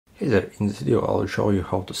Hey there, in this video I'll show you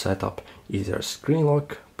how to set up either screen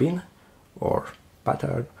lock pin or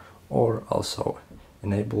pattern, or also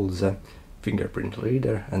enable the fingerprint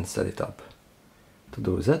reader and set it up. To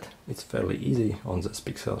do that, it's fairly easy on this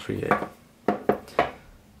Pixel 3a.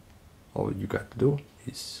 All you got to do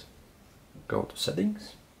is go to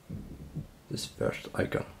settings, this first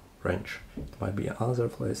icon, wrench, it might be another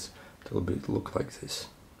place, it will look like this.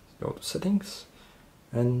 Go to settings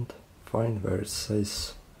and find where it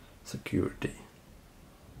says security.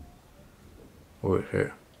 Over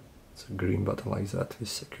here, it's a green button like that with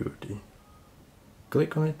security.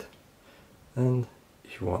 Click on it, and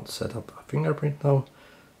if you want to set up a fingerprint now,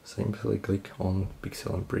 simply click on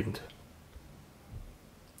Pixel and Print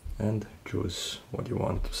and choose what you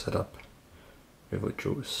want to set up. We will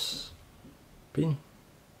choose pin.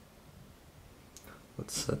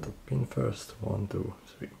 Let's set up pin first. 1, 2,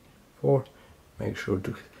 3, 4. Make sure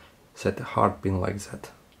to set a hard pin like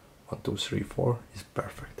that. 1, 2, 3, 4 is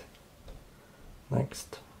perfect.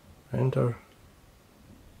 Next, enter,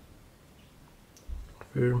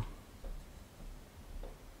 confirm.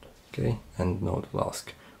 Okay, and now it will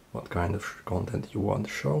ask what kind of content you want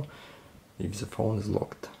to show if the phone is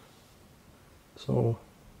locked. So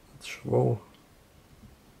let's show,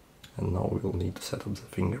 and now we will need to set up the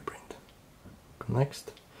fingerprint.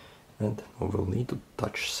 Next, and now we'll need to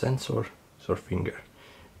touch sensor or finger.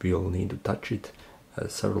 We will need to touch it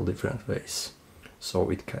several different ways, so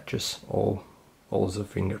it catches all the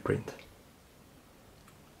fingerprint.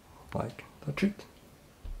 Like touch it,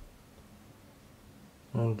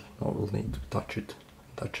 and now we'll need to touch it,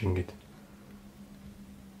 touching it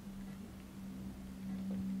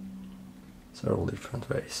several different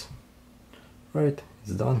ways. Right,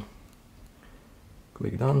 it's done.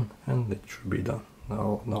 Click done, and it should be done.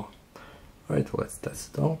 No. Right, let's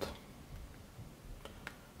test it out.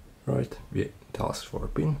 Right, it asks for a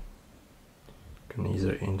pin. You can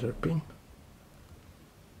either enter pin,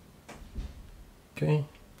 okay,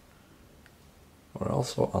 or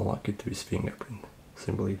also unlock it with fingerprint.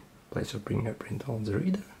 Simply place your fingerprint on the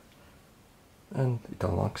reader and it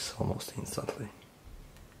unlocks almost instantly.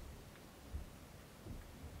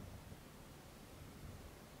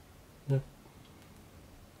 Yep.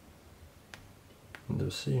 And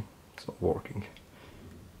you see, it's all working.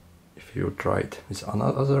 If you try it with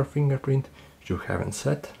another fingerprint you haven't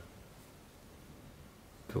set,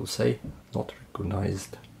 it will say not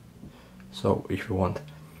recognized. So if you want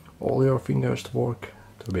all your fingers to work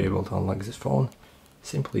to be able to unlock this phone,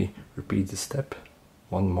 simply repeat the step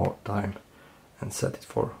one more time and set it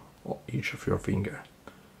for each of your finger.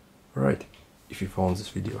 Alright, if you found this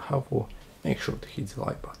video helpful, make sure to hit the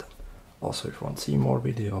like button. Also, if you want to see more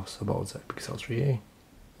videos about the Pixel 3a,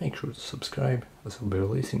 make sure to subscribe, as I'll be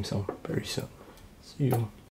releasing some very soon. See you!